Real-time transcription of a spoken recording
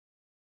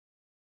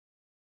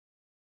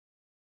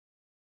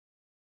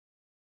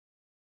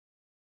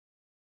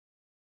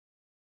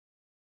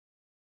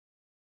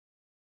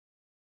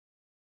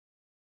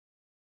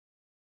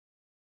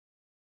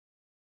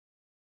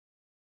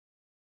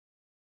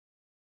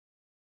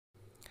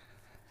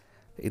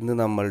ഇന്ന്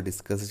നമ്മൾ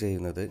ഡിസ്കസ്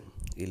ചെയ്യുന്നത്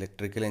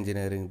ഇലക്ട്രിക്കൽ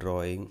എഞ്ചിനീയറിംഗ്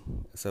ഡ്രോയിങ്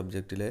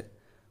സബ്ജക്റ്റിലെ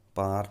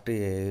പാർട്ട്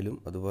എയിലും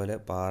അതുപോലെ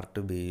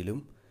പാർട്ട് ബിയിലും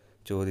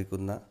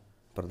ചോദിക്കുന്ന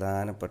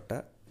പ്രധാനപ്പെട്ട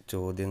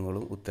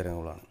ചോദ്യങ്ങളും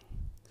ഉത്തരങ്ങളുമാണ്.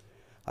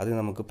 അത്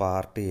നമുക്ക്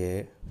പാർട്ട് എ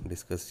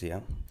ഡിസ്കസ്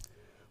ചെയ്യാം.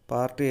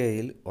 പാർട്ട്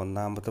എയിൽ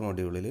ഒന്നാമത്തെ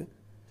മൊഡ്യൂളിൽ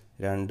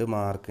 2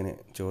 മാർക്കിന്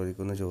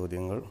ചോദിക്കുന്ന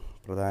ചോദ്യങ്ങൾ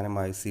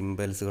പ്രധാനമായി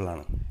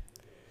സിംബൽസുകളാണ്.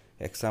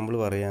 എക്സാമ്പിൾ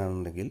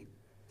പറയുകയാണെന്നുണ്ടെങ്കിൽ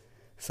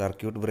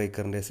സർക്യൂട്ട്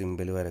ബ്രേക്കറിൻ്റെ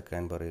സിംബൽ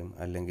വരയ്ക്കാൻ പറയും,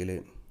 അല്ലെങ്കിൽ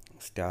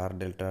സ്റ്റാർ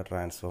ഡെൽറ്റ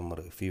ട്രാൻസ്ഫോമർ,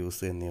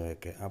 ഫ്യൂസ്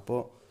എന്നിവയൊക്കെ.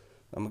 അപ്പോൾ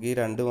നമുക്ക് ഈ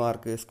 2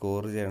 മാർക്ക്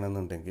സ്കോർ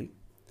ചെയ്യണമെന്നുണ്ടെങ്കിൽ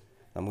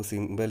നമുക്ക്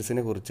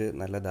സിംബൽസിനെ കുറിച്ച്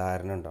നല്ല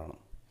ധാരണ ഉണ്ടാവണം.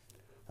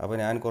 അപ്പോൾ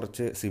ഞാൻ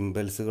കുറച്ച്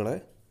സിംബൽസുകളെ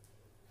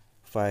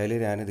ഫയൽ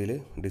ഞാനിതിൽ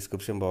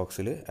ഡിസ്ക്രിപ്ഷൻ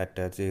ബോക്സിൽ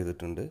അറ്റാച്ച്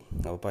ചെയ്തിട്ടുണ്ട്.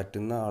 അപ്പോൾ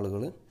പറ്റുന്ന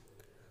ആളുകൾ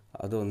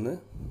അതൊന്ന്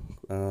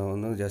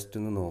ജസ്റ്റ്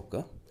ഒന്ന് നോക്കുക,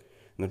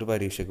 എന്നിട്ട്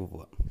പരീക്ഷയ്ക്ക്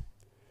പോവാം.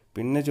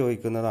 പിന്നെ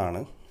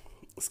ചോദിക്കുന്നതാണ്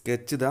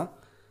സ്കെച്ച് ദ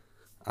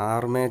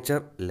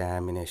ആർമേച്ചർ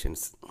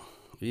ലാമിനേഷൻസ്.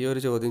 ഈ ഒരു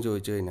ചോദ്യം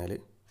ചോദിച്ചു കഴിഞ്ഞാൽ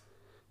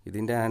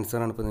ഇതിൻ്റെ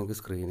ആൻസറാണ് ഇപ്പോൾ നിങ്ങൾക്ക്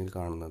സ്ക്രീനിൽ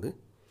കാണുന്നത്.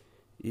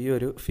 ഈ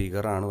ഒരു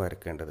ഫിഗറാണ്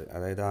വരയ്ക്കേണ്ടത്.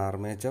 അതായത്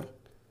ആർമേച്ചർ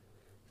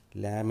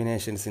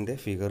ലാമിനേഷൻസിൻ്റെ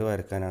ഫിഗർ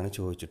വരയ്ക്കാനാണ്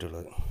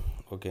ചോദിച്ചിട്ടുള്ളത്.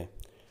 ഓക്കെ,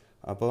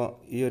 അപ്പോൾ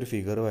ഈ ഒരു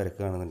ഫിഗർ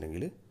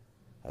വരയ്ക്കുകയാണെന്നുണ്ടെങ്കിൽ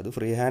അത്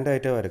ഫ്രീ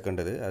ഹാൻഡായിട്ടാണ്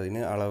വരയ്ക്കേണ്ടത്.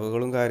 അതിന്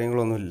അളവുകളും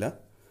കാര്യങ്ങളൊന്നുമില്ല,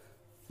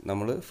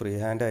 നമ്മൾ ഫ്രീ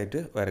ഹാൻഡായിട്ട്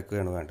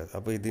വരയ്ക്കുകയാണ് വേണ്ടത്.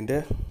 അപ്പോൾ ഇതിൻ്റെ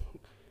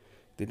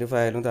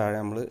ഫയലും താഴെ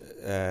നമ്മൾ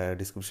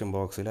ഡിസ്ക്രിപ്ഷൻ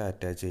ബോക്സിൽ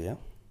അറ്റാച്ച് ചെയ്യാം.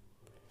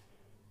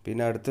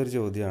 പിന്നെ അടുത്തൊരു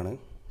ചോദ്യമാണ്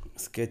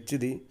sketch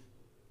the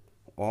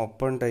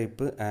open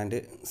type and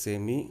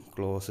semi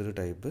closed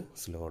type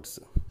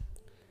slots.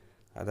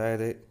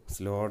 അതായത്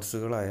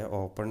സ്ലോട്ട്സുകളായ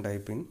ഓപ്പൺ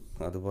ടൈപ്പിനും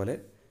അതുപോലെ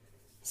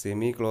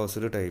സെമി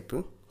ക്ലോസ്ഡ് ടൈപ്പ്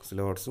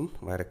സ്ലോട്ട്സും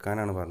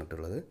വരയ്ക്കാനാണ്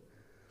പറഞ്ഞിട്ടുള്ളത്.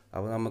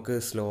 അപ്പോൾ നമുക്ക്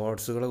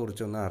സ്ലോട്ട്സുകളെ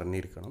കുറിച്ചൊന്ന്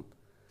അറിഞ്ഞിരിക്കണം.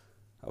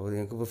 അപ്പോൾ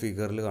നിങ്ങൾക്കിപ്പോൾ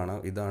ഫിഗറിൽ കാണാം,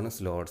 ഇതാണ്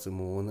സ്ലോട്ട്സ്.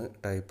 3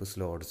 ടൈപ്പ്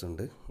സ്ലോട്ട്സ്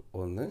ഉണ്ട്.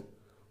 ഒന്ന്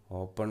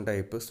ഓപ്പൺ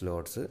ടൈപ്പ്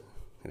സ്ലോട്ട്സ്,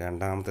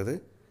 രണ്ടാമത്തത്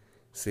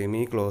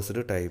സെമി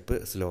ക്ലോസ്ഡ് ടൈപ്പ്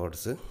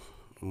സ്ലോട്ട്സ്,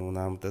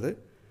 മൂന്നാമത്തത്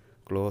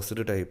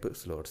ക്ലോസ്ഡ് ടൈപ്പ്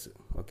സ്ലോട്ട്സ്.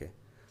 ഓക്കെ,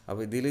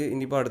 അപ്പോൾ ഇതിൽ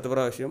ഇനിയിപ്പോൾ അടുത്ത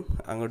പ്രാവശ്യം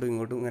അങ്ങോട്ടും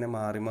ഇങ്ങോട്ടും ഇങ്ങനെ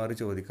മാറി മാറി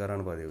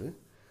ചോദിക്കാറാണ് പതിവ്.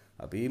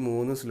 അപ്പോൾ ഈ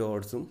 3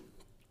 സ്ലോട്ട്സും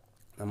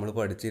നമ്മൾ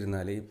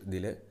പഠിച്ചിരുന്നാൽ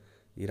ഇതിൽ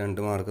ഈ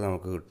 2 മാർക്ക്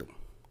നമുക്ക് കിട്ടും.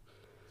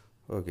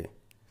 ഓക്കെ,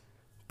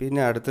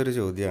 പിന്നെ അടുത്തൊരു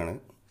ചോദ്യമാണ്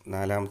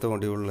 4ാമത്തെ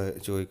മൊഡ്യൂളിൽ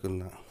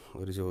ചോദിക്കുന്ന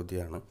ഒരു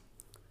ചോദ്യമാണ്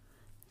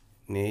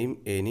name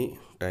any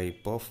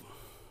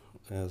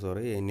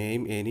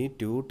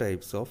 2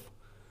 types of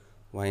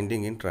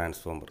winding in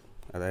transformer.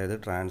 അതായത്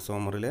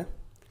ട്രാൻസ്ഫോമറിലെ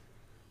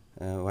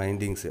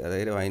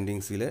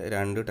വൈൻഡിങ്സിലെ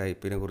 2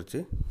 ടൈപ്പിനെ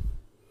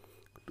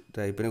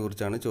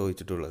കുറിച്ചാണ്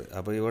ചോദിച്ചിട്ടുള്ളത്.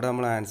 അപ്പോൾ ഇവിടെ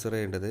നമ്മൾ ആൻസർ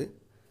ചെയ്യേണ്ടത്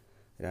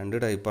 2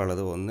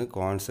 ടൈപ്പാണുള്ളത്. ഒന്ന്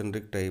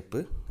കോൺസെൻട്രിക് ടൈപ്പ്.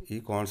 ഈ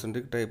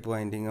കോൺസെൻട്രിക് ടൈപ്പ്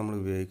വൈൻഡിങ് നമ്മൾ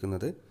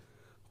ഉപയോഗിക്കുന്നത്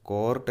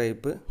കോർ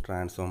ടൈപ്പ്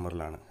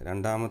ട്രാൻസ്ഫോമറിലാണ്.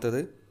 രണ്ടാമത്തത്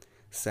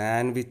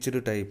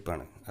സാൻഡ്വിച്ച്ഡ്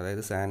ടൈപ്പാണ്.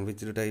 അതായത്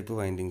സാൻഡ്വിച്ച്ഡ് ടൈപ്പ്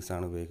വൈൻഡിങ്സ്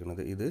ആണ്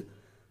ഉപയോഗിക്കുന്നത്. ഇത്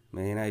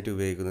മെയിനായിട്ട്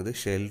ഉപയോഗിക്കുന്നത്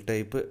ഷെൽ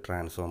ടൈപ്പ്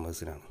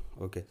ട്രാൻസ്ഫോമേഴ്സിനാണ്.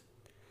 ഓക്കെ,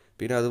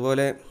 പിന്നെ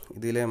അതുപോലെ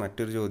ഇതിലെ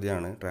മറ്റൊരു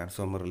ചോദ്യമാണ്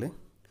ട്രാൻസ്ഫോമറിൽ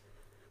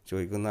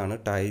ചോദിക്കുന്നതാണ്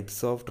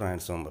ടൈപ്സ് ഓഫ്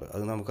ട്രാൻസ്ഫോമർ.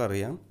 അത്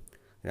നമുക്കറിയാം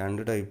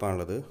 2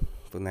 ടൈപ്പാണുള്ളത്.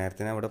 ഇപ്പോൾ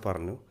നേരത്തെ ഞാൻ ഇവിടെ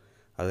പറഞ്ഞു,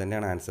 അത്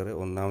തന്നെയാണ് ആൻസർ.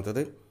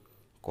 ഒന്നാമത്തത്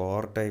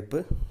കോർ ടൈപ്പ്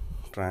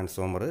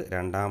ട്രാൻസ്ഫോമർ,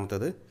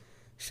 രണ്ടാമത്തത്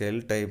ഷെൽ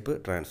ടൈപ്പ്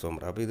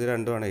ട്രാൻസ്ഫോമർ. അപ്പോൾ ഇത്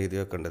രണ്ടുമാണ് എഴുതി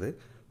വെക്കേണ്ടത്.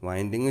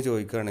 വൈൻഡിങ്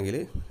ചോദിക്കുകയാണെങ്കിൽ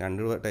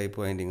 2 ടൈപ്പ്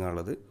വൈൻഡിങ്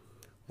ഉള്ളത്.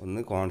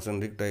 ഒന്ന്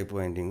കോൺസെൻട്രിക് ടൈപ്പ്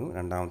വൈൻഡിങ്ങും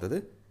രണ്ടാമത്തത്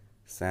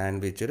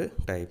സാൻഡ്വിച്ച്ഡ്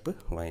ടൈപ്പ്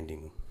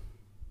വൈൻഡിങ്ങും.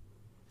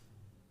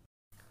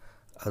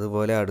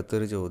 അതുപോലെ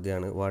അടുത്തൊരു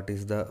ചോദ്യമാണ് what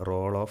is the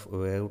role of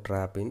wave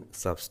trap in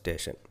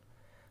substation.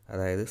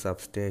 അതായത്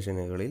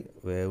സബ്സ്റ്റേഷനുകളിൽ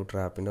വേവ്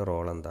ട്രാപ്പിൻ്റെ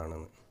റോൾ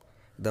എന്താണെന്ന്.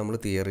 ഇത് നമ്മൾ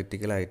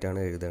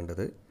തിയറിറ്റിക്കലായിട്ടാണ്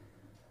എഴുതേണ്ടത്.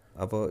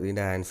 അപ്പോൾ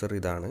ഇതിൻ്റെ ആൻസർ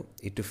ഇതാണ്.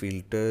 It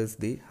filters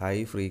the high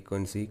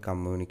frequency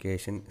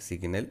communication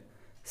signal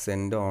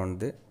send on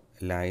the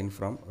line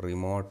from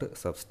remote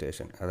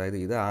substation. അതായത്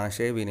ഇത്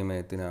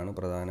ആശയവിനിമയത്തിനാണ്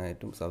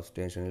പ്രധാനമായിട്ടും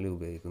സബ്സ്റ്റേഷനിൽ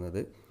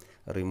ഉപയോഗിക്കുന്നത്.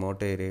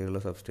 റിമോട്ട് ഏരിയയിലുള്ള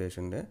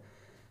സബ്സ്റ്റേഷൻ്റെ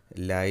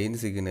ലൈൻ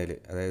സിഗ്നൽ,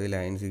 അതായത്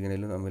ലൈൻ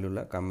സിഗ്നലും തമ്മിലുള്ള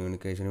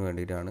കമ്മ്യൂണിക്കേഷന്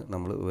വേണ്ടിയിട്ടാണ്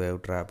നമ്മൾ വേവ്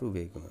ട്രാപ്പ്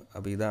ഉപയോഗിക്കുന്നത്.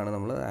 അപ്പോൾ ഇതാണ്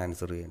നമ്മൾ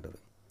ആൻസർ ചെയ്യേണ്ടത്.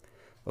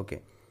 ഓക്കെ,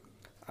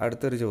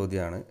 അടുത്തൊരു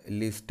ചോദ്യമാണ്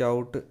list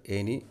out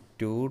any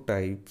 2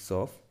 types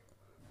of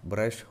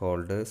brush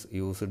holders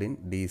used in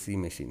DC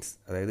machines.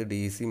 അതായത്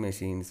DC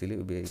മെഷീൻസിൽ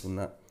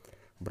ഉപയോഗിക്കുന്ന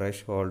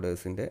ബ്രഷ്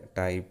ഹോൾഡേഴ്സിൻ്റെ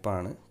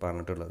ടൈപ്പാണ്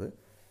പറഞ്ഞിട്ടുള്ളത്.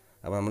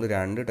 അപ്പോൾ നമ്മൾ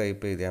 2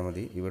 ടൈപ്പ് എഴുതിയാൽ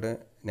മതി. ഇവിടെ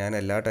ഞാൻ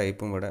എല്ലാ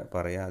ടൈപ്പും ഇവിടെ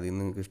പറയാം, അതിൽ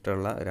നിന്ന് നിങ്ങൾക്ക്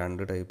ഇഷ്ടമുള്ള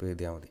 2 ടൈപ്പ്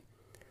എഴുതിയാൽ മതി.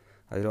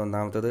 അതിൽ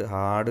ഒന്നാമത്തത്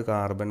ഹാർഡ്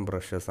കാർബൺ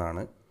ബ്രഷസ്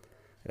ആണ്,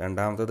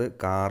 രണ്ടാമത്തത്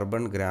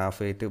കാർബൺ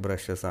ഗ്രാഫൈറ്റ്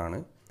ബ്രഷസ് ആണ്,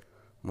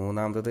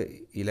 മൂന്നാമത്തത്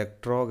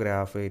ഇലക്ട്രോ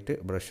ഗ്രാഫൈറ്റ്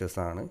ബ്രഷസ്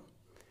ആണ്,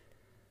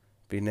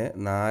 പിന്നെ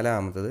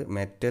 4ാമത്തത്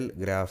മെറ്റൽ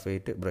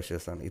ഗ്രാഫൈറ്റ്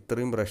ബ്രഷസ് ആണ്.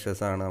 ഇത്രയും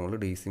ബ്രഷസ് ആണ് നമ്മൾ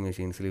DC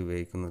മെഷീൻസിൽ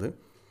ഉപയോഗിക്കുന്നത്.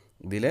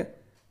 ഇതിൽ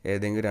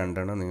ഏതെങ്കിലും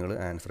 2 നിങ്ങൾ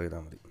ആൻസർ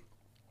ചെയ്താൽ മതി.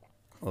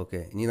 ഓക്കെ,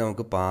 ഇനി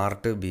നമുക്ക്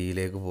പാർട്ട്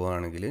ബിയിലേക്ക്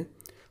പോവുകയാണെങ്കിൽ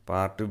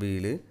പാർട്ട്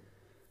ബിയിൽ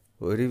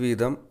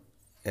ഒരുവിധം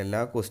എല്ലാ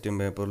ക്വസ്റ്റ്യൻ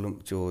പേപ്പറിലും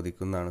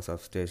ചോദിക്കുന്നതാണ്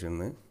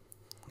സബ്സ്റ്റേഷനിൽ.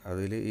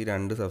 അതിൽ ഈ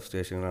 2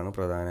 സബ്സ്റ്റേഷനുകളാണ്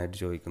പ്രധാനമായിട്ട്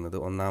ചോദിക്കുന്നത്.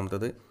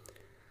 ഒന്നാമത്തത്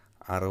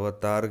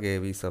 66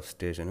 KV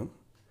സബ്സ്റ്റേഷനും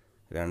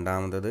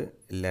രണ്ടാമത്തത്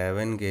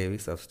 11 KV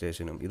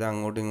സബ്സ്റ്റേഷനും. ഇത്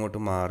അങ്ങോട്ടും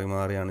ഇങ്ങോട്ടും മാറി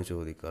മാറിയാണ്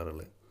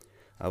ചോദിക്കാറുള്ളത്.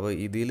 അപ്പോൾ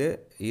ഇതിൽ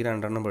ഈ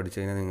രണ്ടെണ്ണം പഠിച്ചു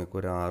കഴിഞ്ഞാൽ നിങ്ങൾക്ക്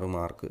ഒരു 6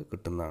 മാർക്ക്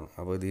കിട്ടുന്നതാണ്.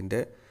 അപ്പോൾ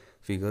ഇതിൻ്റെ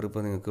ഫിഗർ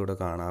ഇപ്പോൾ നിങ്ങൾക്ക് ഇവിടെ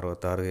കാണാം,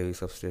 66 KV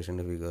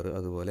സബ്സ്റ്റേഷൻ്റെ ഫിഗർ,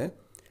 അതുപോലെ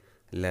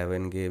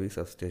 11 KV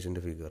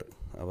സബ്സ്റ്റേഷൻ്റെ ഫിഗർ.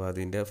 അപ്പോൾ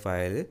അതിൻ്റെ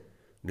ഫയൽ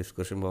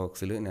ഡിസ്ക്രിപ്ഷൻ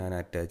ബോക്സിൽ ഞാൻ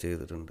അറ്റാച്ച്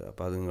ചെയ്തിട്ടുണ്ട്.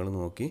 അപ്പോൾ അത് നിങ്ങൾ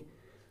നോക്കി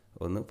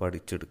ഒന്ന്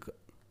പഠിച്ചെടുക്കുക.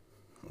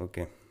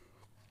 ഓക്കെ,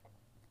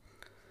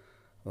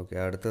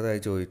 അടുത്തതായി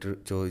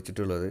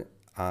ചോദിച്ചിട്ടുള്ളത്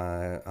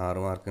 6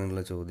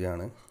 മാർക്കിനുള്ള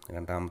ചോദ്യമാണ്.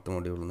 രണ്ടാമത്തെ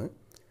മൊഡ്യൂളിൽ നിന്ന്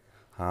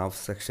half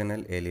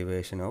sectional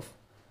elevation of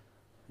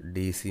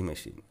DC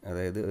machine,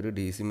 അതായത് ഒരു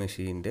DC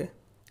മെഷീൻ്റെ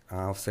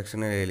ഹാഫ്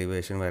സെക്ഷണൽ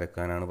എലിവേഷൻ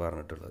വരക്കാനാണ്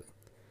പറഞ്ഞിട്ടുള്ളത്.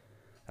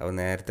 അപ്പോൾ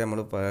നേരത്തെ നമ്മൾ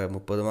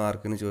 30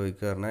 മാർക്കിന്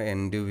ചോദിക്കുക പറഞ്ഞാൽ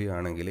എൻഡ് വ്യൂ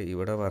ആണെങ്കിൽ,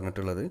 ഇവിടെ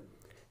പറഞ്ഞിട്ടുള്ളത്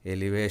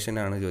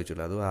എലിവേഷനാണ്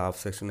ചോദിച്ചിട്ടുള്ളത്, അത് ഹാഫ്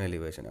സെക്ഷൻ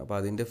എലിവേഷൻ. അപ്പോൾ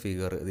അതിൻ്റെ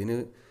ഫിഗർ,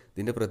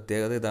 ഇതിൻ്റെ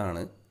പ്രത്യേകത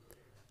ഇതാണ്.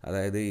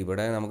 അതായത്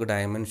ഇവിടെ നമുക്ക്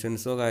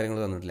ഡയമെൻഷൻസോ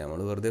കാര്യങ്ങളോ തന്നിട്ടില്ല,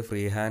 നമ്മൾ വെറുതെ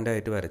ഫ്രീ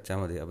ഹാൻഡായിട്ട് വരച്ചാൽ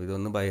മതി. അപ്പോൾ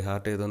ഇതൊന്ന് ബൈ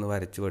ഹാർട്ട് ചെയ്തൊന്ന്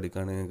വരച്ച്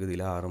പഠിക്കുകയാണെങ്കിൽ നിങ്ങൾക്ക്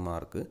ഇതിൽ 6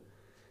 മാർക്ക്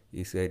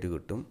ഈസി ആയിട്ട്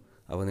കിട്ടും.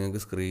 അപ്പോൾ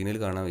നിങ്ങൾക്ക് സ്ക്രീനിൽ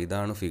കാണാം,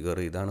 ഇതാണ് ഫിഗർ,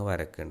 ഇതാണ്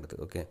വരക്കേണ്ടത്.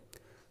 ഓക്കെ,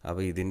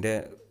 അപ്പോൾ ഇതിൻ്റെ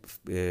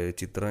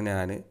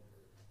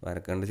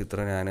വരക്കേണ്ട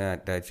ചിത്രം ഞാൻ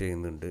അറ്റാച്ച്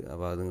ചെയ്യുന്നുണ്ട്.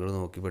 അപ്പോൾ അത് നിങ്ങൾ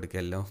നോക്കി പഠിക്കുക,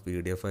 എല്ലാം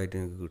PDF ആയിട്ട്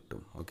നിങ്ങൾക്ക്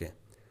കിട്ടും. ഓക്കെ,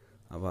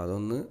 അപ്പോൾ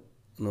അതൊന്ന്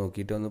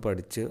നോക്കിയിട്ടൊന്ന്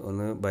പഠിച്ച്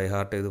ഒന്ന് ബൈ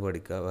ഹാർട്ട് ചെയ്ത്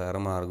പഠിക്കുക, വേറെ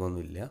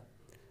മാർഗ്ഗമൊന്നുമില്ല.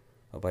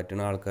 അപ്പോൾ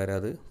പറ്റുന്ന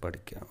ആൾക്കാരത്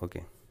പഠിക്കുക.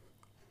 ഓക്കെ,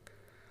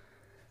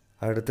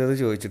 അടുത്തത്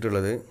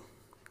ചോദിച്ചിട്ടുള്ളത്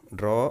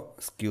draw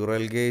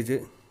squirrel gauge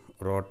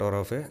rotor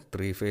of A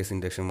 3 phase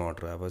induction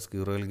motor. അപ്പോൾ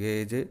squirrel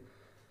gauge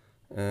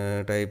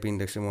type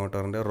induction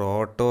മോട്ടറിൻ്റെ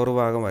rotor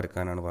ഭാഗം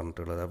വരക്കാനാണ്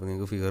പറഞ്ഞിട്ടുള്ളത്. അപ്പോൾ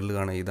നിങ്ങൾക്ക് ഫിഗറിൽ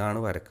കാണാം, ഇതാണ്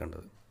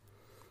വരക്കേണ്ടത്.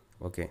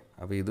 ഓക്കെ,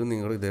 അപ്പോൾ ഇതും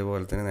നിങ്ങൾ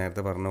ഇതേപോലെ തന്നെ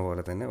നേരത്തെ പറഞ്ഞ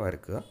പോലെ തന്നെ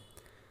വരക്കുക.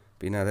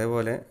 പിന്നെ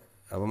അതേപോലെ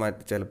അപ്പോൾ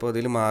ചിലപ്പോൾ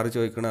ഇതിൽ മാറി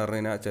ചോദിക്കണം പറഞ്ഞു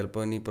കഴിഞ്ഞാൽ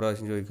ചിലപ്പോൾ ഇനി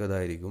ഇപ്രാവശ്യം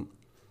ചോദിക്കാതായിരിക്കും,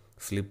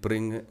 സ്ലിപ്പ്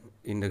റിങ്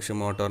ഇൻഡക്ഷൻ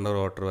മോട്ടറിൻ്റെ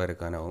റോട്ടർ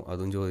വരക്കാനാവും,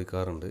 അതും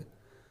ചോദിക്കാറുണ്ട്.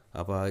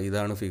 അപ്പോൾ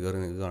ഇതാണ് ഫിഗർ,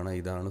 നിങ്ങൾക്ക് കാണാം,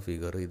 ഇതാണ്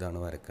ഫിഗർ, ഇതാണ്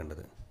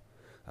വരക്കേണ്ടത്.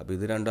 അപ്പോൾ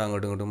ഇത് രണ്ടും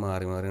അങ്ങോട്ടും ഇങ്ങോട്ടും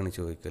മാറി മാറിയാണ്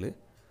ചോദിക്കൽ.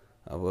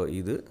 അപ്പോൾ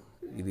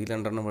ഇതിൽ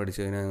രണ്ടെണ്ണം പഠിച്ചു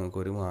കഴിഞ്ഞാൽ നിങ്ങൾക്ക്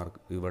ഒരു മാർക്ക്,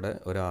 ഇവിടെ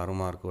ഒരു 6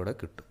 മാർക്ക് ഇവിടെ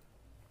കിട്ടും.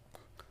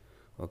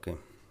 ഓക്കെ,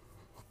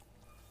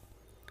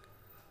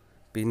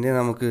 പിന്നെ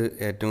നമുക്ക്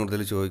ഏറ്റവും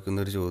കൂടുതൽ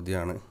ചോദിക്കുന്നൊരു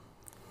ചോദ്യമാണ്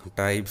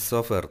ടൈപ്സ്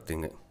ഓഫ്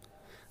എർത്തിങ്.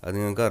 അത്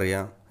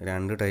നിങ്ങൾക്കറിയാം,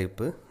 2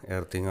 ടൈപ്പ്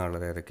എർത്തിങ്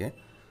ഉള്ളത് ഏതൊക്കെ?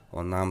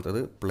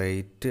 ഒന്നാമത്തത്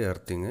പ്ലേറ്റ്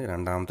എർത്തിങ്,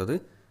 രണ്ടാമത്തത്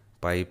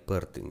പൈപ്പ്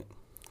എർത്തിങ്.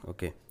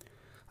 ഓക്കെ,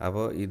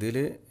 അപ്പോൾ ഇതിൽ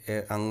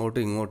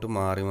അങ്ങോട്ടും ഇങ്ങോട്ടും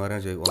മാറി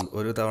മാറിയാണ് ചോദിക്കുക.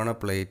 ഒരു തവണ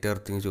പ്ലേറ്റ്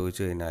എർത്തിങ്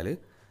ചോദിച്ചു കഴിഞ്ഞാൽ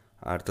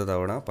അടുത്ത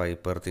തവണ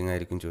പൈപ്പ് എർത്തിങ്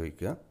ആയിരിക്കും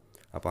ചോദിക്കുക.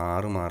 അപ്പോൾ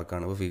 6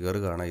 മാർക്കാണ്. ഇപ്പോൾ ഫിഗർ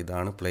കാണാം,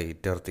 ഇതാണ്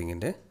പ്ലേറ്റ്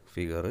എർത്തിങ്ങിൻ്റെ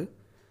ഫിഗർ,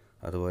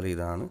 അതുപോലെ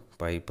ഇതാണ്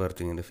പൈപ്പ്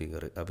എർത്തിങ്ങിൻ്റെ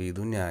ഫിഗർ. അപ്പോൾ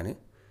ഇതും ഞാൻ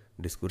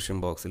ഡിസ്ക്രിപ്ഷൻ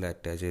ബോക്സിൽ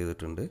അറ്റാച്ച്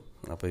ചെയ്തിട്ടുണ്ട്.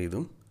 അപ്പോൾ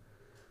ഇതും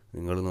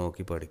നിങ്ങൾ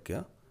നോക്കി പഠിക്കുക.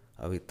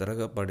 അപ്പോൾ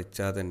ഇത്രയൊക്കെ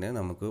പഠിച്ചാൽ തന്നെ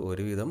നമുക്ക്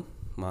ഒരുവിധം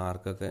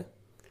മാർക്കൊക്കെ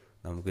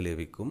നമുക്ക്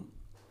ലഭിക്കും.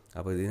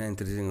 അപ്പോൾ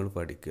ഇതിനനുസരിച്ച് നിങ്ങൾ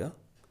പഠിക്കുക.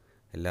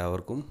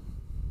 എല്ലാവർക്കും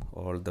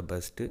all the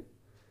best.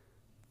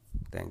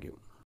 Thank you.